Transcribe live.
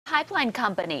Pipeline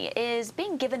Company is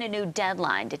being given a new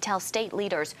deadline to tell state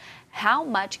leaders how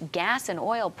much gas and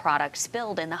oil products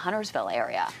spilled in the Huntersville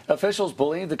area. Officials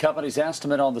believe the company's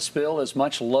estimate on the spill is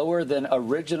much lower than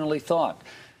originally thought.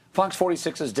 Fox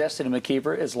 46's Destiny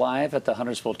McKeever is live at the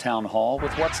Huntersville Town Hall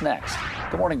with what's next.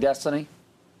 Good morning, Destiny.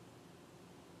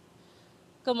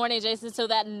 Good morning, Jason. So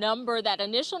that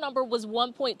initial number was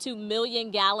 1.2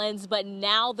 million gallons, but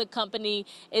now the company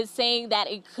is saying that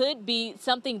it could be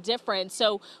something different.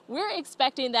 So we're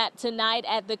expecting that tonight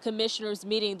at the commissioners'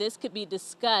 meeting, this could be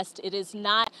discussed. It is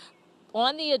not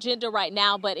on the agenda right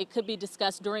now, but it could be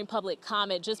discussed during public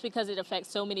comment just because it affects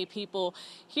so many people.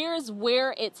 Here's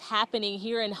where it's happening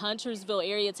here in Huntersville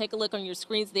area. Take a look on your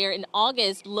screens there. In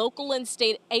August, local and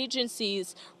state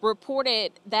agencies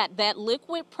reported that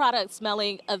liquid product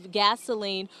smelling of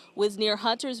gasoline was near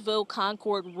Huntersville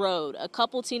Concord Road. A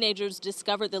couple teenagers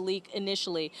discovered the leak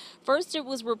initially. First, it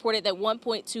was reported that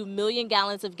 1.2 million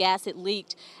gallons of gas had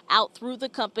leaked out through the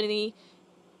company,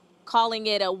 calling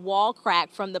it a wall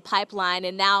crack from the pipeline.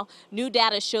 And now new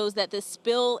data shows that the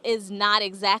spill is not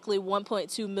exactly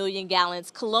 1.2 million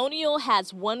gallons. Colonial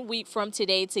has 1 week from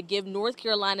today to give North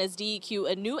Carolina's DEQ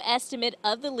a new estimate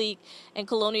of the leak, and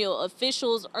Colonial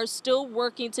officials are still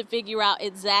working to figure out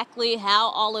exactly how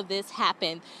all of this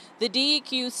happened. The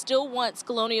DEQ still wants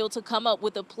Colonial to come up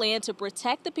with a plan to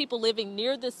protect the people living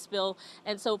near the spill,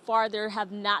 and so far there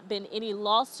have not been any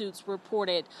lawsuits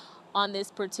reported on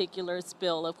this particular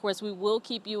spill. Of course, we will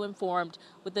keep you informed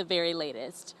with the very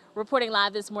latest. Reporting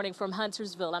live this morning from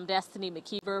Huntersville, I'm Destiny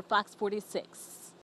McKeever, Fox 46.